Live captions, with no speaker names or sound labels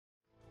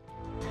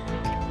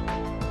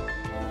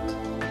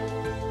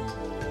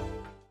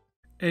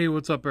Hey,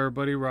 what's up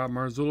everybody? Rob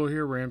Marzullo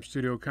here, Ram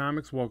Studio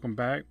Comics. Welcome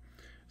back.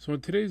 So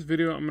in today's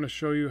video, I'm going to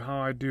show you how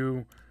I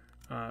do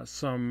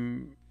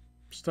some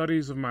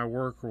studies of my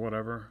work or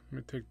whatever. Let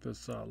me take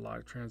this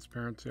lock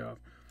transparency off.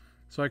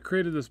 So I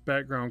created this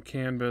background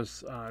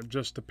canvas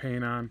just to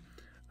paint on.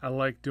 I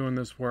like doing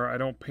this where I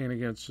don't paint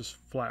against just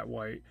flat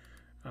white.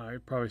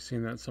 You've probably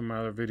seen that in some of my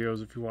other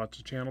videos if you watched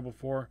the channel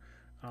before.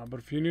 But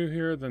if you're new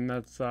here, then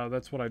that's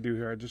what I do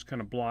here. I just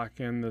kind of block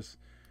in this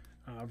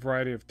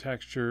variety of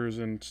textures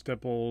and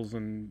stipples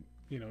and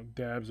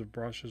dabs of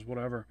brushes,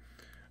 whatever,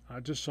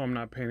 just so I'm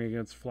not painting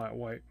against flat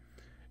white.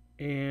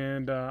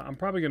 And I'm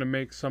probably going to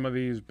make some of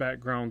these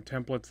background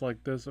templates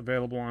like this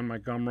available on my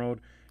Gumroad,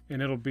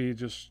 and it'll be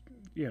just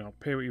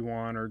pay what you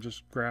want or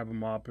just grab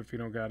them up if you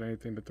don't got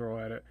anything to throw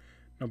at it.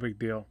 No big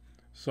deal.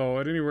 So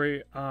at any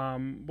rate, what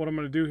I'm going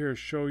to do here is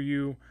show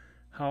you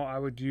how I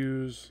would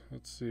use,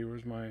 let's see,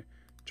 where's my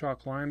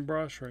chalk line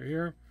brush? Right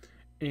here.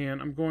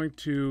 And I'm going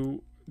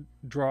to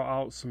draw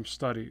out some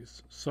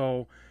studies.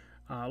 So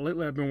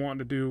lately I've been wanting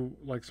to do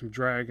like some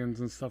dragons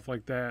and stuff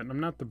like that, and I'm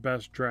not the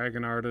best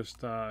dragon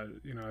artist.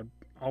 I'm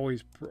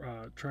always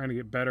trying to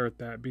get better at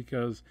that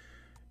because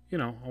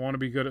I want to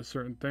be good at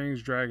certain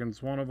things.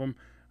 Dragon's one of them.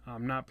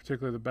 I'm not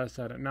particularly the best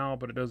at it now,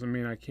 but it doesn't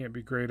mean I can't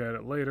be great at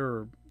it later,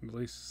 or at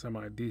least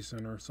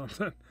semi-decent or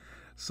something.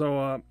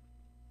 So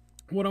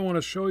what I want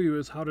to show you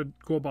is how to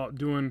go about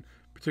doing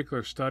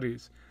particular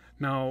studies.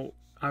 Now,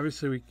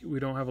 obviously, we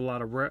don't have a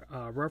lot of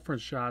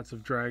reference shots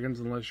of dragons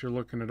unless you're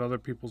looking at other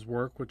people's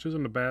work, which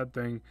isn't a bad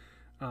thing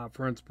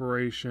for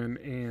inspiration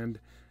and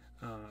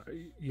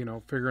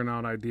figuring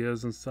out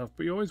ideas and stuff.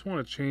 But you always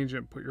want to change it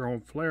and put your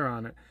own flair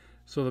on it.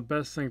 So the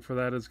best thing for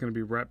that is going to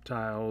be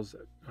reptiles,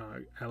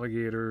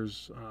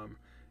 alligators,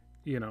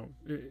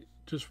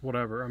 just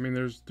whatever. I mean,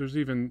 there's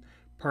even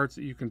parts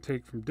that you can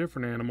take from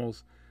different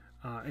animals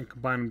and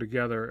combine them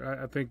together.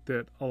 I think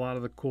that a lot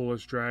of the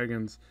coolest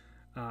dragons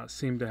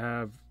seem to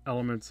have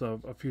elements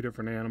of a few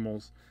different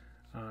animals,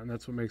 and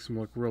that's what makes them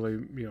look really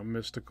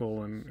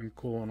mystical and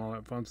cool and all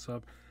that fun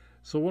stuff.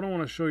 So what I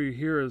want to show you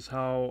here is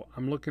how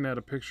I'm looking at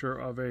a picture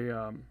of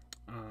a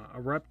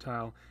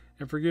reptile,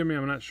 and forgive me,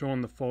 I'm not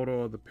showing the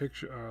photo of the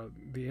picture,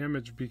 the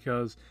image,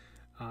 because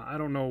I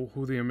don't know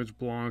who the image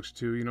belongs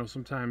to.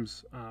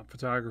 Sometimes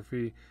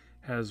photography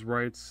has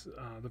rights,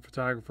 the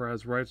photographer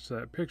has rights to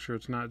that picture.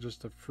 It's not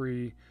just a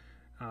free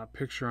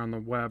picture on the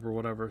web or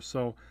whatever.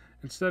 So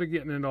instead of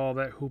getting into all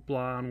that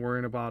hoopla and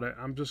worrying about it,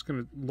 I'm just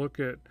going to look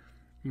at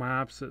my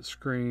opposite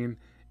screen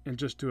and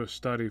just do a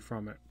study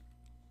from it.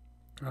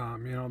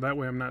 That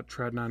way I'm not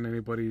treading on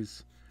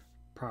anybody's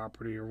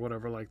property or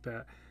whatever like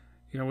that.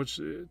 Which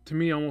to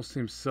me almost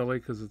seems silly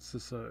because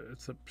it's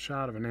a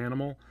shot of an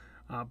animal.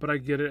 But I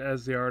get it,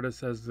 as the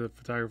artist, as the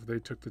photographer, they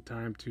took the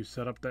time to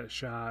set up that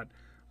shot,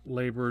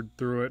 labored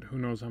through it, who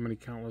knows how many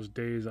countless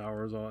days,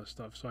 hours, all that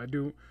stuff. So I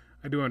do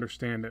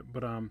understand it,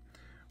 but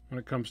when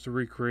it comes to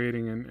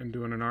recreating and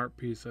doing an art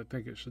piece, I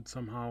think it should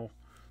somehow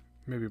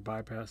maybe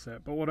bypass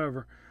that, but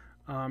whatever.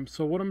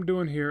 So what I'm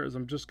doing here is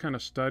I'm just kind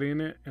of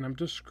studying it, and I'm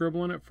just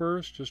scribbling it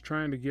first, just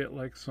trying to get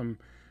like some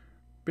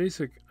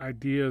basic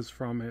ideas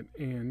from it.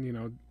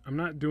 And I'm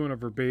not doing a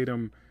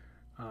verbatim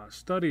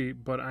study,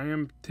 but I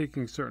am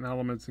taking certain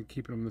elements and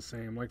keeping them the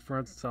same. Like, for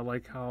instance, I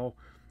like how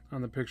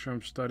on the picture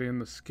I'm studying,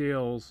 the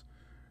scales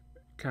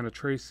kind of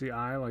trace the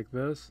eye like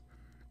this.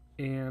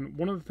 And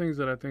one of the things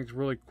that I think is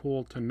really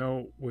cool to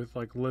note with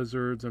like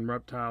lizards and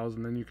reptiles,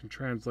 and then you can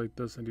translate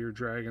this into your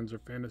dragons or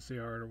fantasy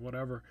art or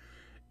whatever,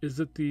 is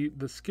that the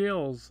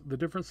scales, the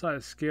different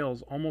size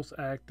scales, almost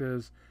act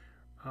as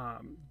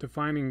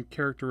defining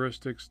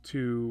characteristics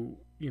to,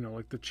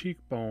 like the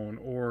cheekbone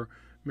or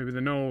maybe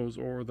the nose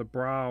or the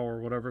brow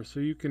or whatever. So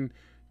you can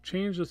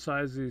change the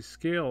size of these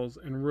scales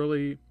and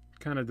really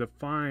kind of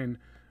define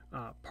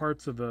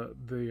parts of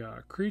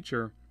the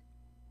creature,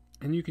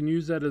 and you can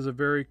use that as a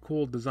very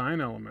cool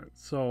design element.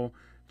 So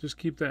just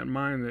keep that in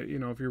mind, that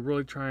if you're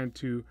really trying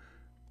to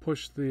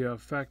push the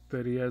effect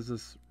that he has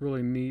this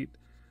really neat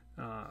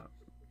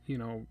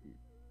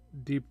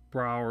deep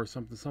brow or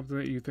something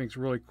that you think is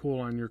really cool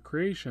on your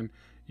creation,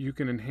 you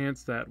can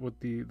enhance that with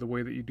the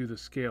way that you do the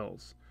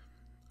scales.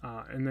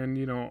 And then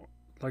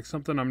like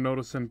something I'm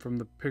noticing from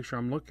the picture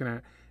I'm looking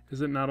at is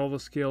that not all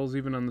the scales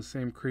even on the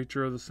same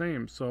creature are the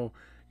same. So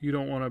you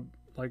don't want to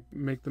like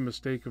make the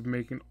mistake of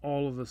making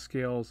all of the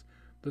scales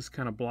this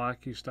kind of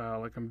blocky style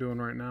like I'm doing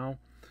right now.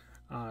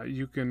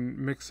 You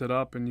can mix it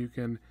up, and you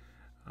can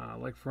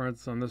like, for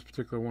instance, on this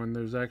particular one,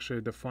 there's actually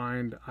a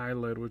defined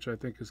eyelid, which I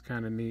think is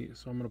kind of neat.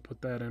 So I'm going to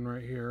put that in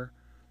right here.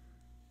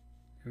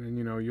 And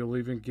then you'll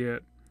even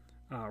get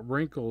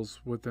wrinkles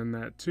within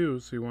that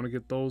too, so you want to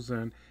get those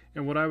in.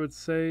 And what I would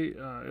say,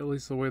 at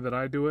least the way that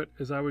I do it,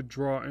 is I would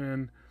draw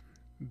in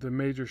the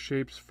major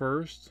shapes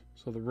first.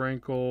 So the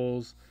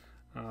wrinkles,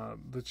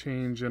 the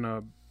change in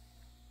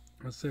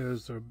let's say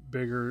there's a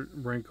bigger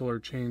wrinkle or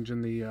change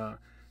in the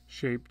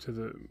shape to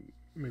the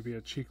maybe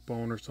a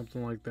cheekbone or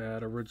something like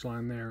that, a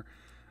ridgeline there.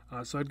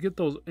 So I'd get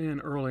those in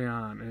early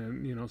on,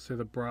 and say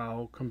the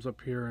brow comes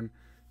up here and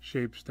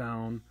shapes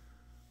down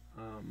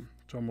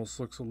which almost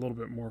looks a little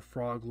bit more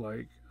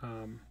frog-like,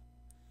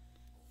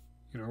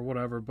 or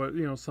whatever. But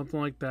something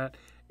like that.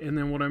 And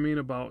then what I mean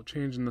about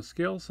changing the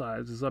scale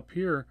size is up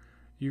here,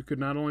 you could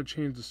not only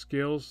change the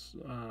scales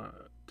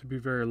to be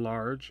very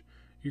large,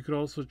 you could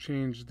also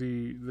change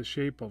the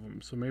shape of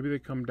them. So maybe they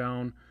come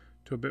down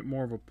to a bit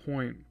more of a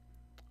point,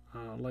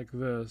 like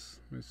this.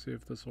 Let me see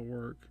if this will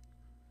work.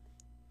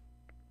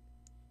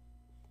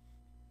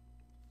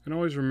 And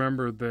always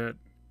remember that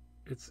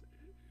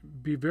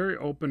be very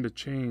open to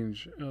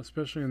change,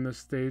 especially in this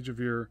stage of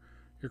your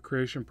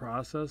creation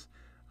process.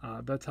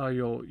 That's how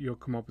you'll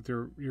come up with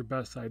your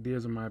best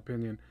ideas, in my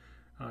opinion.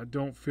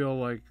 Don't feel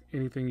like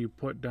anything you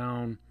put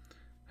down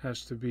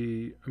has to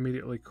be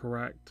immediately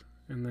correct,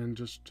 and then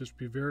just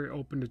be very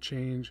open to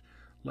change.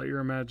 Let your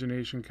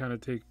imagination kind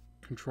of take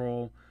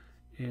control,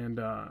 and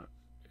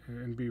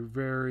be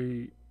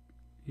very,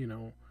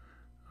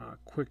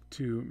 quick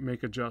to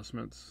make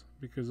adjustments,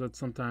 because that's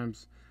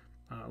sometimes,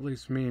 at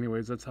least me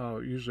anyways, that's how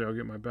usually I'll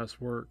get my best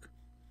work.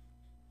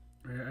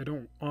 I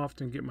don't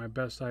often get my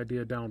best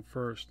idea down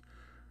first.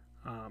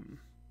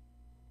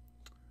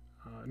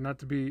 Not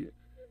to be,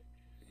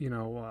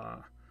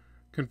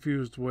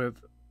 confused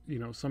with,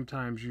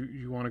 sometimes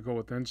you want to go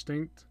with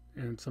instinct,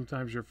 and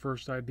sometimes your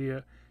first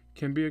idea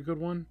can be a good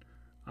one.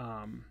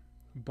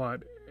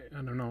 But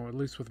I don't know, at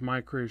least with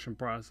my creation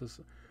process,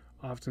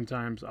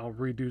 oftentimes I'll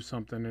redo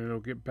something and it'll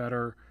get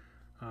better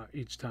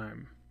each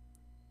time.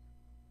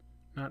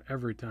 Not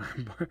every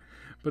time,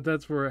 but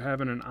that's where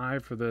having an eye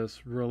for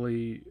this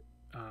really,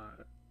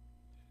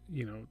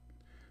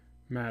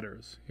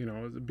 matters.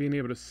 Being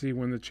able to see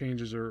when the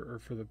changes are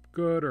for the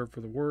good or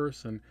for the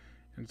worse, and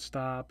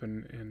stop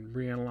and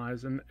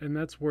reanalyze. And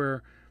that's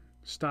where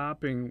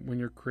stopping when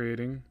you're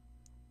creating,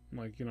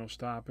 like,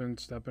 stopping,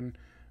 stepping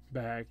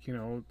back,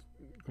 going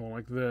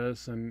like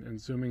this, and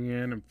zooming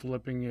in and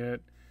flipping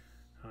it.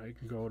 You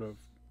can go to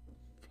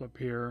flip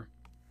here.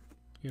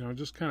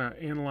 Just kind of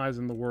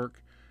analyzing the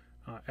work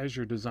as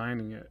you're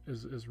designing it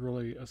is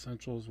really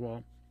essential as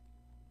well.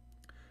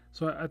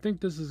 So I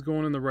think this is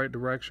going in the right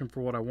direction for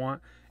what I want.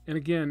 And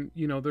again,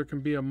 there can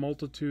be a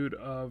multitude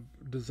of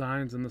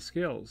designs in the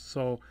scales.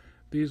 So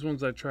these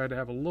ones I try to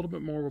have a little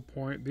bit more of a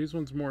point. These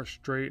ones more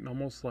straight and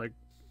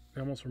they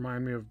almost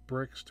remind me of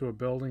bricks to a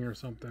building or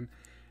something.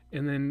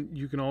 And then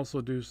you can also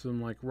do some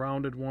like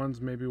rounded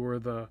ones, maybe where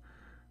the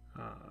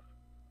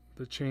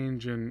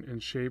change in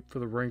shape for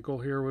the wrinkle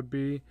here would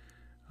be.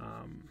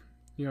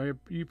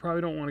 You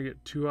probably don't want to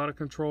get too out of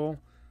control.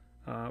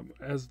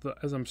 As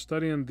I'm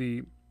studying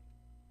the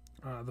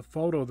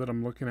photo that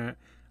I'm looking at,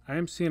 I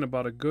am seeing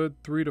about a good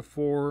 3 to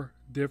 4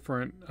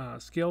 different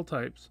scale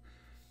types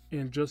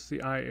in just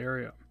the eye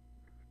area.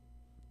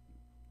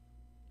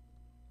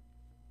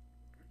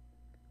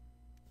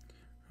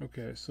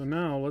 Okay, so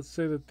now let's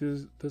say that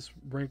this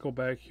wrinkle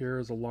back here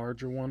is a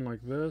larger one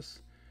like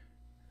this,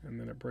 and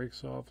then it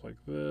breaks off like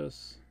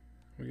this.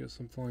 We get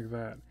something like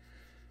that.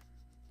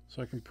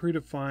 So I can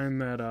predefine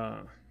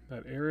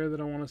that area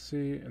that I want to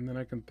see, and then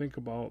I can think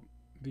about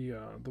the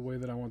way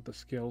that I want the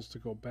scales to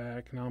go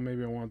back. Now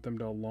maybe I want them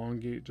to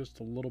elongate just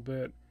a little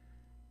bit,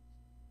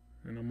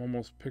 and I'm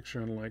almost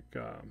picturing like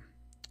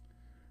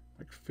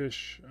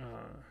fish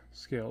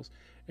scales.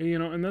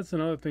 And and that's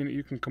another thing that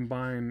you can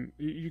combine.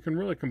 You can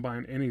really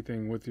combine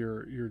anything with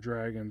your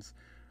dragons,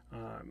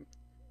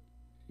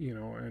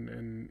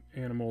 and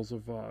animals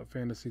of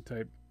fantasy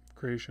type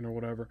creation or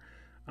whatever.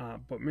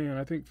 But man,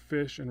 I think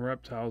fish and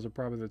reptiles are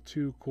probably the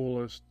two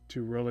coolest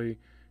to really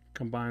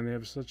combine. They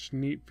have such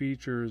neat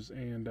features,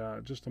 and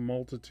just a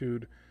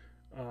multitude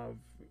of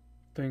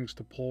things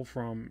to pull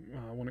from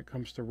when it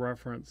comes to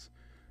reference,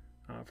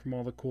 from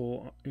all the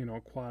cool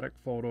aquatic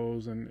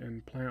photos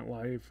and plant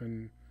life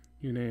and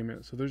you name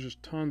it. So there's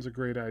just tons of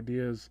great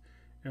ideas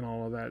and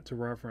all of that to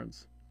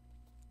reference.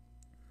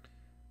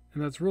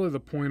 And that's really the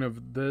point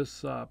of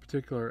this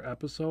particular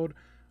episode.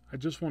 I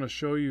just want to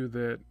show you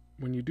that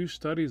when you do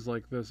studies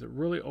like this, it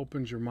really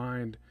opens your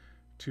mind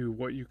to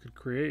what you could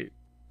create.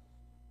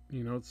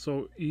 It's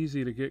so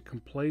easy to get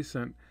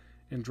complacent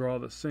and draw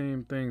the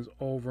same things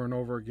over and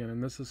over again.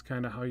 And this is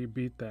kind of how you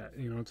beat that.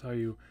 It's how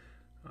you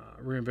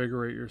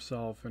reinvigorate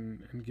yourself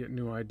and get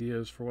new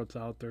ideas for what's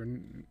out there.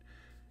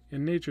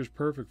 And nature's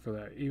perfect for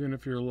that. Even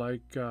if you're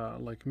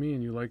like me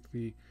and you like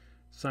the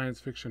science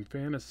fiction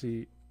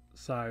fantasy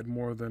side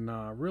more than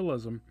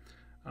realism,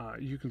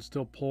 you can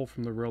still pull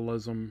from the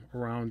realism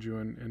around you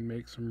and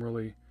make some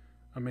really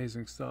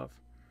amazing stuff.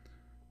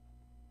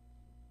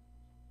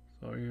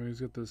 So he's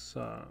got this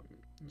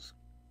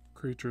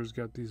creature's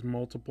got these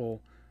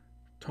multiple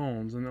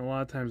tones, and a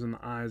lot of times in the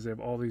eyes they have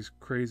all these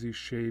crazy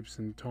shapes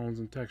and tones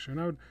and texture. And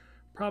I would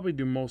probably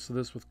do most of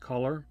this with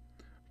color,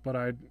 but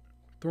I'd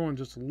throw in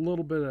just a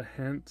little bit of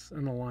hints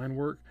in the line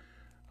work.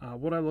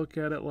 What I look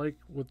at it like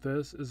with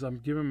this is I'm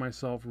giving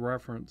myself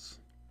reference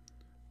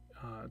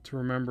to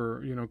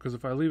remember, because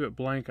if I leave it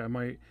blank, I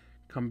might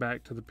come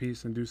back to the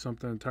piece and do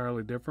something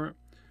entirely different.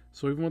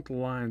 So even with the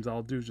lines,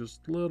 I'll do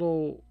just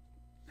little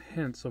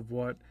hints of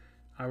what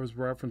I was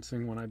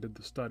referencing when I did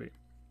the study.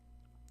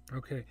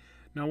 Okay,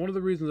 now one of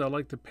the reasons I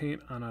like to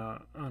paint on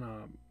a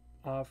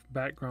off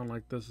background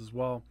like this as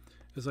well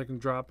is I can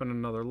drop in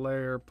another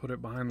layer, put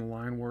it behind the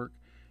line work,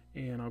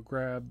 and I'll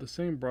grab the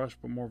same brush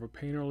but more of a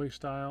painterly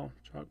style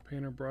chalk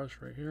painter brush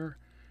right here.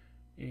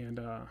 And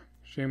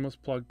shameless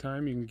plug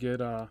time, you can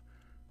get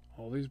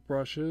all these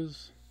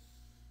brushes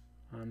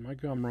on my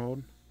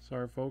Gumroad.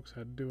 Sorry folks,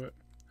 had to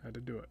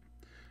do it.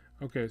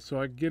 Okay, so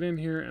I get in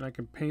here and I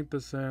can paint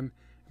this in,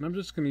 and I'm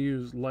just going to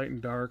use light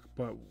and dark,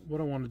 but what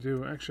I want to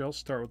do, actually I'll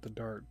start with the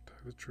dark, to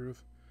tell you the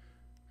truth.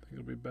 I think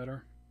it'll be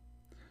better.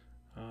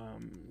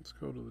 Let's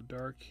go to the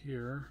dark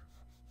here.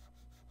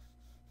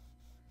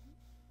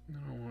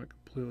 I don't want it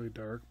completely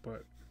dark,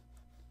 but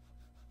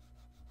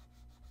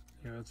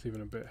yeah, that's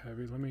even a bit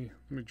heavy. Let me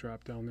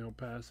drop down the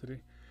opacity.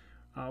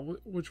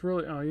 Which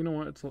really, you know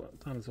what? It's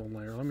on its own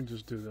layer. Let me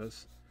just do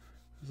this.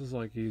 This is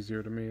like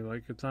easier to me.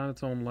 Like it's on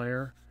its own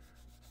layer.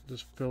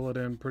 Just fill it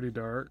in pretty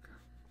dark,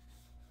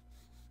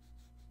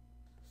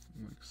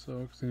 like so.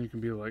 Because then you can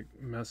be like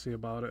messy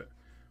about it.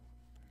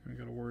 You don't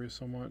gotta worry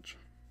so much.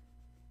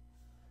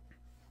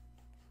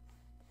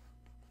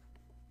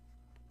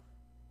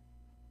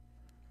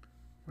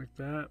 Like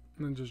that,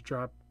 and then just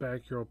drop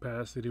back your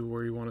opacity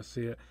where you want to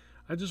see it.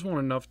 I just want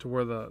enough to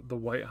where the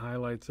white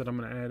highlights that I'm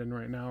going to add in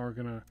right now are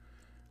going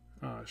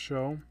to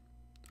show.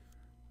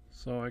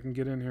 So I can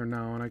get in here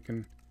now and I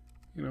can,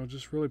 you know,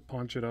 just really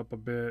punch it up a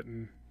bit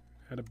and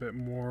add a bit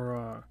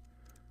more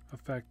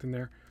effect in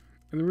there.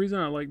 And the reason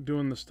I like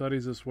doing the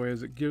studies this way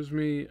is it gives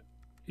me,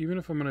 even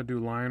if I'm going to do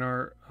line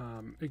art,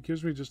 it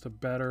gives me just a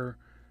better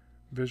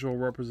visual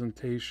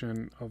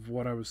representation of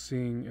what I was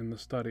seeing in the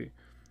study.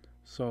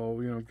 So,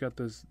 you know, I've got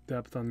this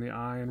depth on the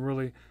eye, and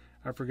really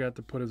I forgot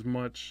to put as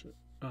much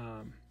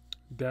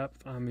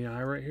depth on the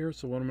eye right here.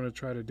 So what I'm going to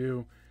try to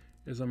do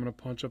is I'm going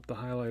to punch up the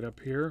highlight up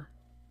here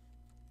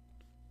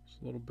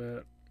just a little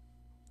bit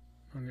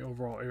on the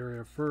overall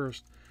area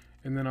first,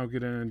 and then I'll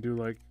get in and do,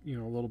 like, you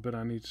know, a little bit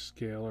on each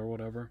scale or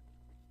whatever,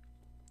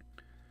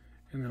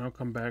 and then I'll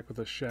come back with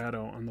a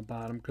shadow on the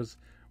bottom, because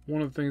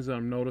one of the things that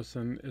I'm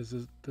noticing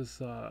is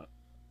this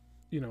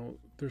you know,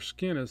 their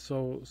skin is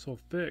so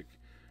thick.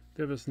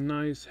 They have this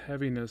nice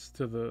heaviness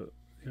to the,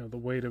 you know, the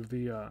weight of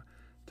the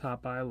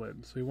top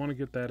eyelid. So you want to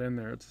get that in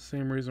there. It's the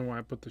same reason why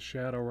I put the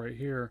shadow right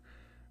here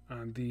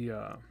on the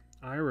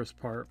iris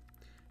part,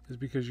 is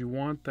because you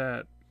want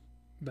that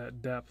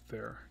depth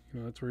there. You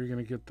know, that's where you're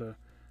going to get the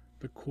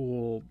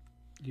cool,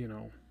 you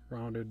know,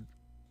 rounded,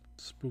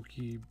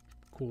 spooky,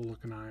 cool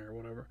looking eye or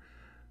whatever.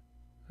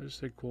 I just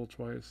say cool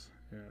twice.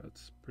 Yeah,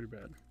 that's pretty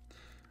bad.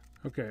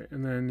 Okay,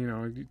 and then, you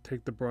know, you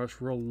take the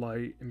brush real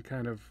light and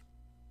kind of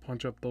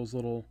punch up those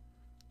little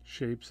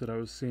shapes that I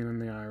was seeing in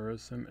the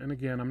iris. And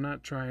again, I'm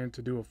not trying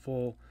to do a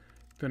full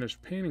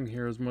finished painting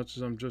here as much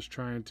as I'm just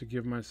trying to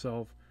give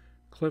myself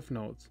cliff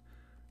notes.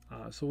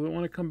 So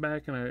when I come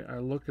back and I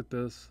look at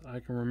this, I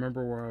can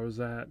remember where I was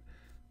at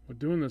with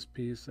doing this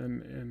piece,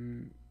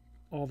 and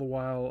all the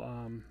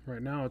while,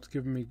 right now it's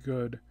giving me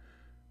good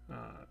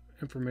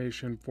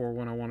information for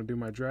when I want to do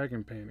my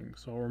dragon painting.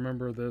 So I'll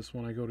remember this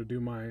when I go to do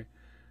my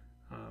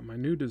my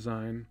new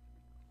design,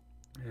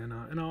 and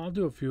I'll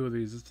do a few of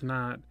these. It's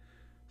not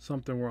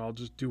something where I'll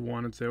just do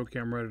one and say, okay,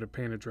 I'm ready to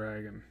paint a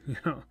dragon. You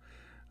know,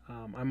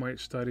 I might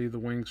study the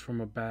wings from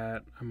a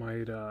bat. I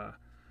might,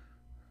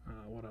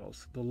 what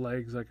else? The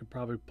legs I could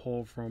probably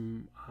pull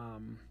from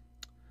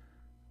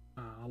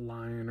a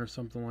lion or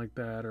something like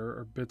that,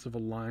 or bits of a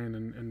lion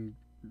and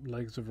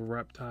legs of a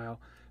reptile.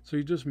 So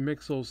you just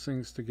mix those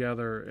things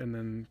together and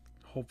then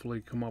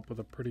hopefully come up with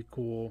a pretty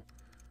cool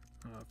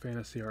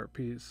fantasy art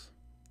piece.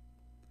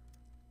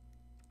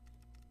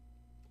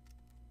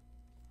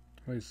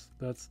 At least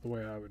that's the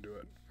way I would do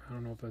it. I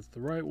don't know if that's the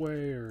right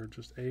way or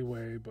just a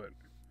way, but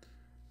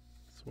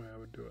that's the way I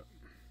would do it.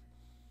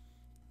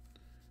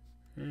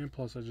 And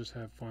plus I just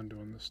have fun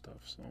doing this stuff,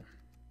 so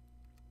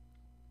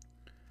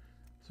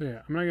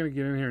yeah, I'm not going to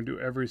get in here and do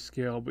every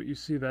scale, but you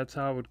see that's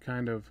how I would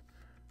kind of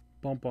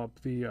bump up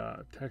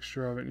the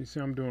texture of it. And you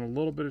see I'm doing a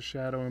little bit of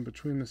shadow in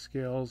between the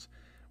scales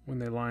when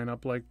they line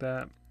up like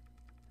that.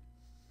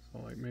 So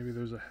like maybe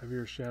there's a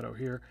heavier shadow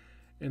here.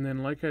 And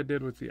then like I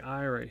did with the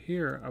eye right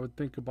here, I would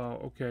think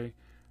about, okay,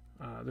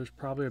 there's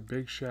probably a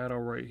big shadow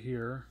right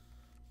here.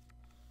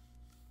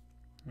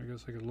 I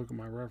guess I could look at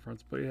my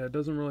reference. But yeah, it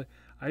doesn't really,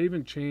 I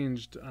even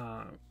changed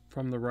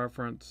from the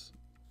reference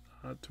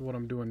to what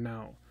I'm doing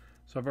now.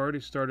 So I've already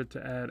started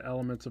to add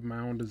elements of my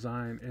own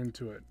design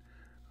into it.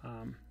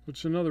 Which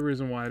is another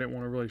reason why I didn't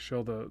want to really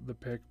show the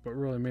pic, but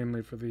really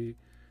mainly for the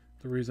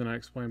reason I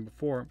explained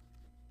before.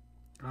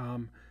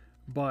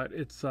 But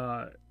it's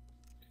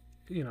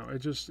you know,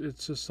 it's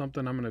just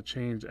something I'm going to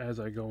change as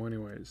I go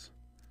anyways.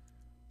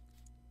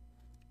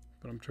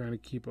 But I'm trying to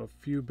keep a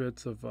few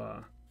bits of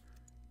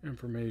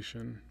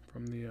information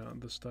from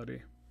the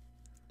study.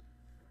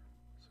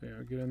 So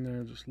yeah, get in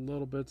there, just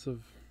little bits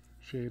of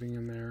shading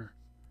in there.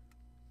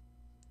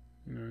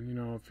 You know, and you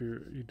know, if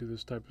you do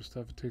this type of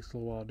stuff, it takes a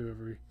little while to do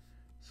every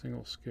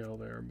single scale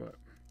there, but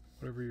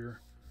whatever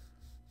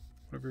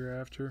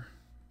you're after,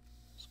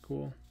 it's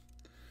cool.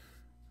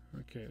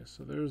 Okay,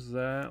 so there's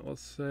that.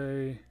 Let's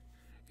say,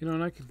 you know,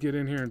 and I could get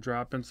in here and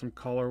drop in some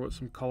color with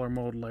some color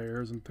mode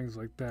layers and things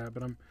like that,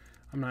 but I'm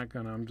not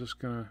gonna. I'm just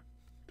gonna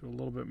do a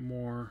little bit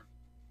more.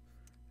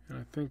 And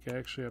I think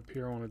actually up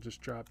here I want to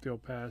just drop the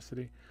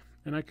opacity.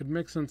 And I could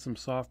mix in some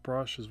soft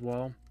brush as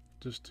well,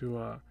 just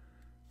to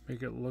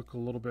make it look a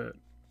little bit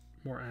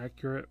more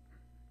accurate.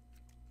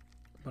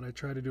 But I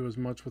try to do as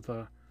much with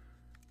a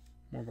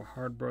more of a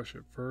hard brush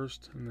at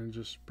first, and then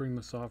just bring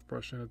the soft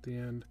brush in at the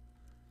end,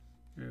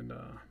 and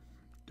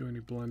do any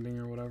blending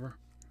or whatever.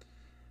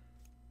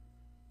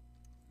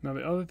 Now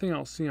the other thing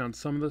I'll see on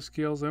some of the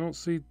scales, I don't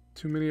see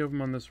too many of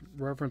them on this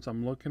reference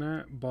I'm looking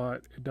at,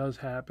 but it does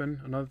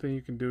happen. Another thing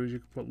you can do is you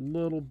can put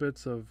little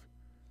bits of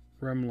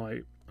rim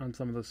light on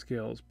some of the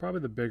scales,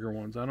 probably the bigger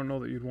ones. I don't know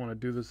that you'd want to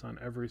do this on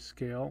every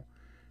scale,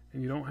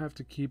 and you don't have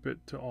to keep it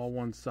to all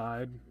one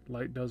side.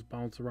 Light does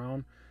bounce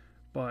around,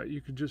 but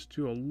you could just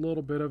do a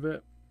little bit of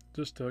it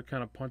just to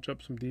kind of punch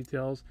up some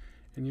details,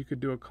 and you could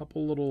do a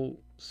couple little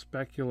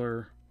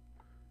specular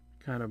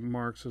kind of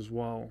marks as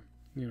well,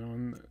 you know,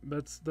 and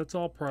that's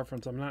all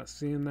preference. I'm not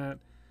seeing that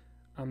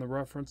on the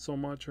reference so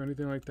much or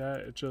anything like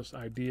that. It's just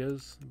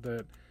ideas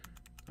that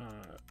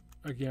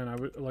again, I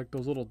would like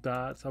those little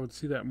dots. I would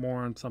see that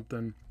more on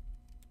something,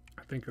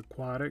 I think,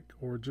 aquatic,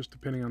 or just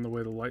depending on the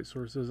way the light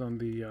source is on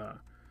the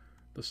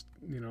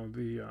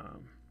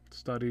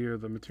study or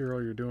the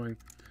material you're doing.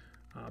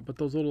 But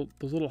those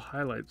little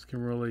highlights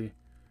can really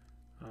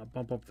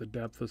bump up the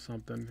depth of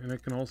something, and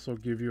it can also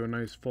give you a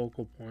nice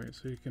focal point.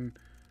 So you can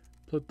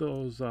put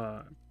those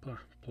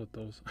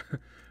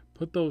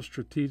put those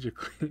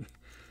strategically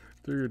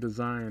through your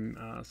design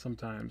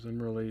sometimes,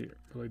 and really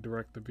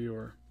direct the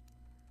viewer.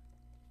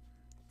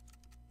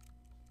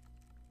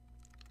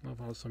 Love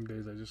how some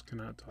days I just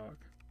cannot talk.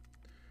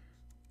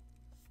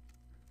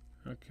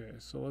 Okay,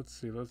 so let's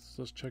see.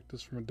 Let's check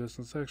this from a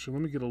distance. Actually,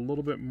 let me get a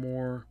little bit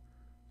more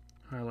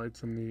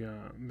highlights in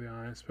the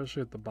eye,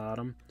 especially at the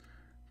bottom,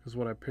 because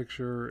what I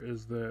picture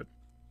is that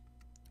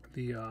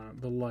the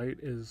light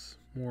is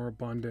more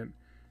abundant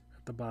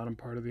at the bottom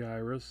part of the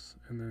iris,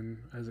 and then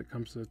as it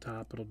comes to the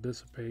top, it'll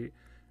dissipate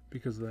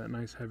because of that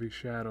nice heavy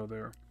shadow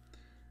there.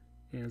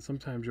 And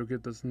sometimes you'll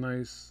get this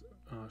nice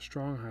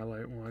strong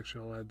highlight. Well,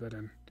 actually, I'll add that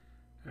in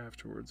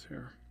afterwards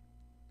here.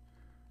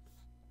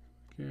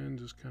 Again,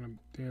 just kind of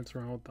dance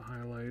around with the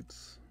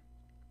highlights,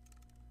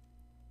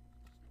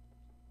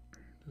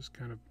 just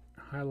kind of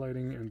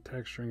highlighting and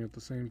texturing at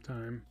the same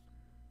time.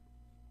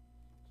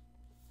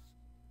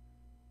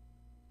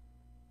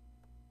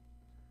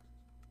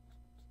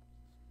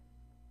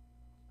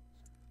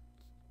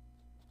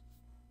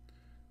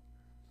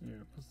 Yeah,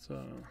 let's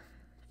a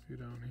few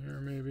down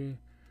here maybe.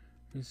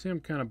 You see I'm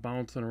kind of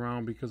bouncing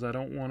around because I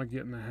don't want to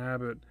get in the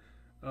habit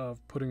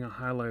of putting a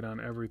highlight on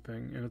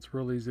everything, and it's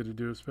real easy to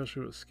do,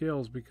 especially with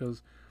scales,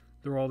 because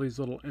there are all these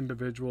little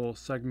individual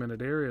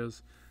segmented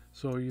areas,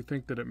 so you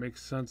think that it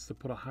makes sense to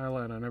put a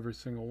highlight on every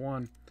single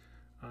one,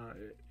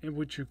 in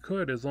which you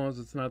could, as long as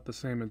it's not the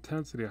same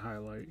intensity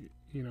highlight.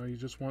 You know, you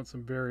just want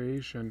some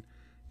variation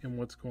in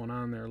what's going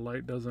on there.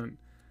 Light doesn't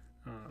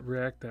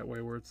react that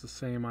way where it's the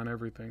same on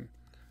everything,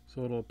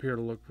 so it'll appear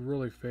to look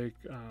really fake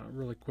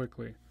really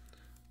quickly.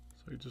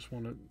 So you just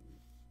want to,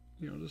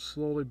 you know, just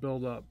slowly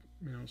build up,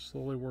 you know,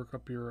 slowly work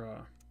up your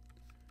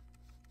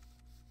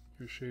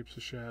shapes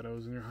of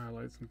shadows and your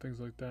highlights and things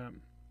like that.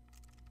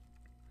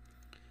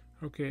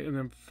 Okay, and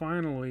then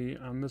finally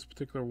on this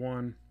particular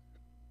one,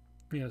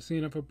 yeah,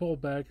 seeing if I pull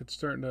back, it's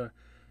starting to,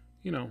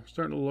 you know,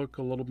 starting to look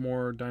a little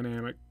more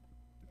dynamic.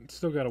 It's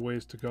still got a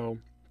ways to go,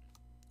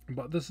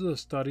 but this is a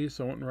study,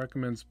 so I wouldn't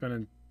recommend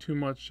spending too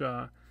much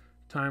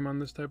time on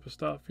this type of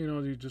stuff. You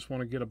know, you just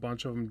want to get a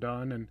bunch of them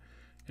done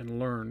and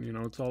learn. You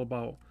know, it's all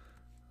about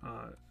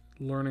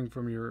learning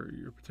from your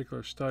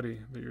particular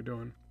study that you're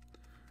doing.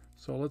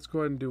 So let's go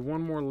ahead and do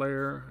one more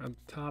layer on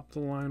top of the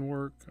line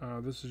work.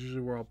 This is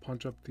usually where I'll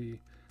punch up the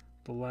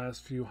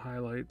last few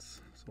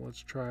highlights. So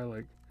let's try,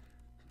 like,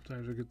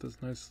 sometimes you'll get this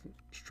nice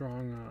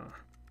strong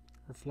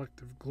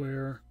reflective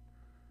glare.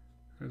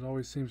 It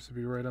always seems to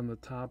be right on the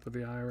top of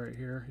the eye right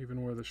here,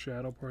 even where the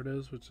shadow part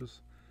is, which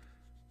is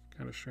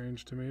kind of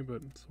strange to me,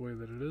 but it's the way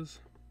that it is.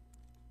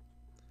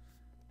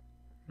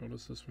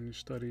 Notice this when you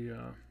study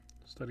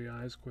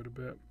eyes quite a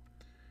bit.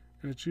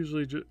 And it's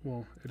usually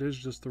it is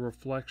just the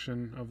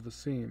reflection of the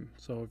scene.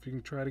 So if you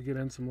can try to get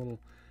in some little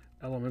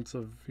elements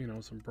of, you know,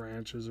 some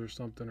branches or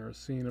something, or a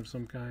scene of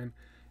some kind,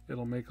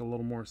 it'll make a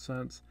little more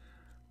sense.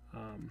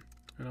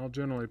 And I'll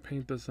generally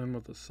paint this in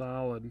with a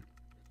solid.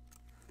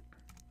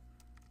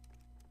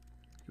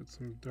 Get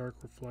some dark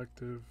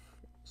reflective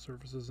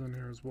surfaces in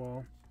here as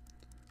well.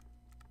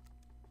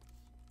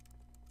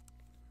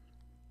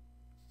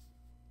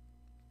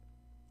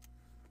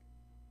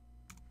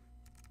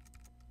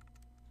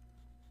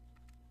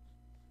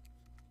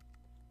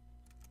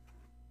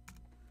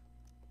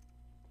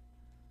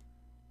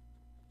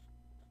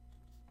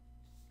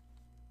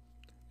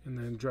 And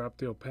then drop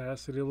the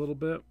opacity a little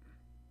bit,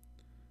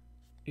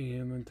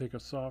 and then take a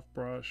soft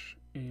brush,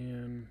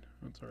 and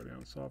it's already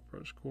on soft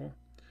brush, cool,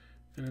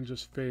 and then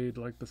just fade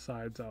like the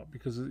sides out,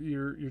 because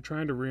you're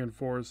trying to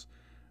reinforce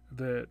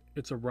that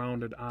it's a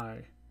rounded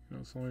eye.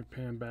 So let me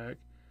pan back.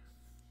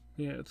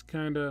 Yeah, it's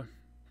kind of,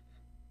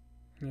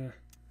 yeah,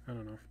 I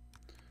don't know.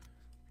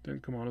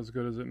 Didn't come out as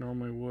good as it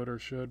normally would or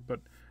should, but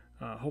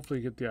hopefully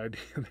you get the idea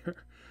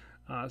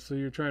there. So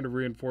you're trying to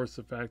reinforce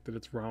the fact that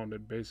it's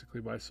rounded, basically,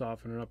 by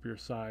softening up your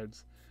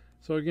sides.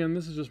 So again,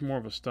 this is just more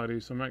of a study,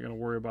 so I'm not going to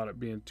worry about it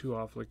being too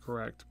awfully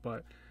correct,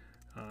 but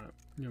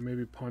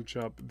maybe punch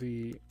up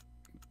the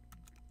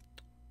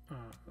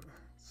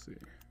let's see,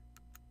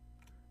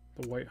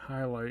 the white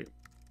highlight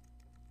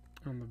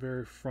on the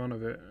very front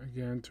of it,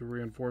 again, to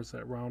reinforce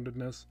that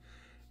roundedness.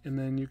 And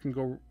then you can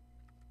go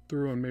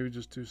through and maybe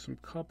just do some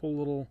couple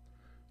little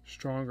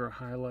stronger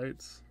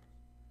highlights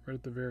right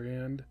at the very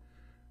end,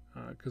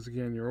 because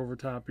again, you're over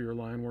top of your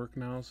line work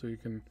now, so you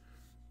can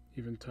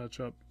even touch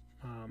up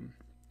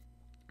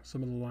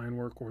some of the line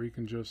work, or you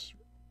can just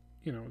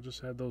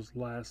just add those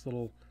last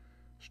little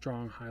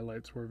strong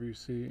highlights wherever you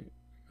see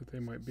that they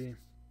might be.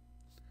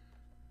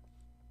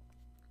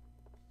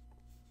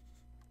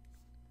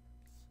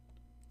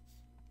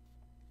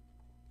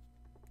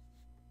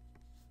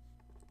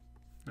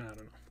 I don't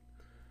know.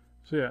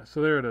 So yeah,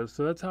 so there it is.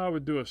 So that's how I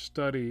would do a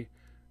study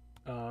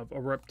of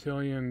a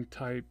reptilian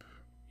type,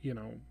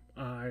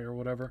 eye or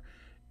whatever,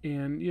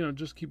 and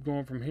just keep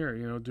going from here.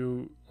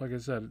 Do, like I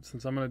said,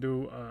 since I'm going to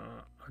do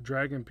a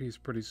dragon piece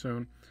pretty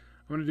soon,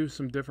 I'm going to do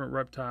some different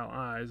reptile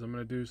eyes. I'm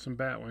going to do some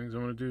bat wings.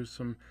 I'm going to do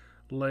some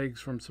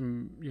legs from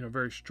some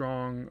very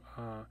strong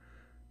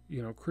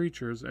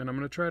creatures, and I'm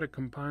going to try to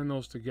combine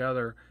those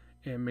together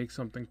and make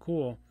something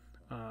cool,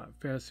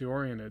 fantasy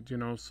oriented.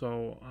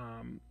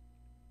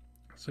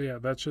 So yeah,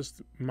 that's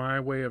just my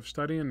way of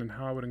studying and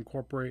how I would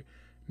incorporate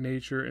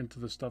nature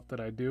into the stuff that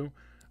I do.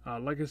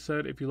 Like I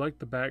said, if you like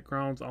the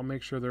backgrounds, I'll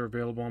make sure they're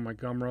available on my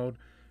Gumroad.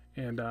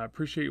 And I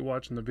appreciate you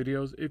watching the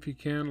videos. If you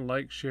can,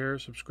 like, share,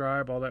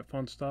 subscribe, all that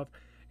fun stuff.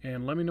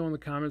 And let me know in the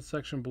comments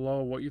section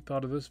below what you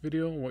thought of this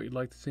video and what you'd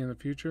like to see in the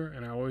future.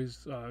 And I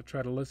always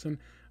try to listen.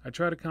 I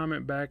try to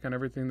comment back on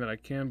everything that I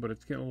can, but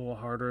it's getting a little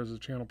harder as the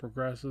channel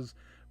progresses.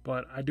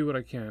 But I do what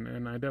I can,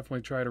 and I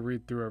definitely try to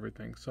read through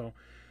everything. So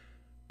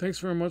thanks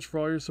very much for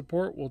all your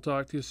support. We'll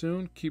talk to you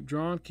soon. Keep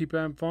drawing, keep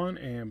having fun,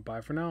 and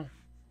bye for now.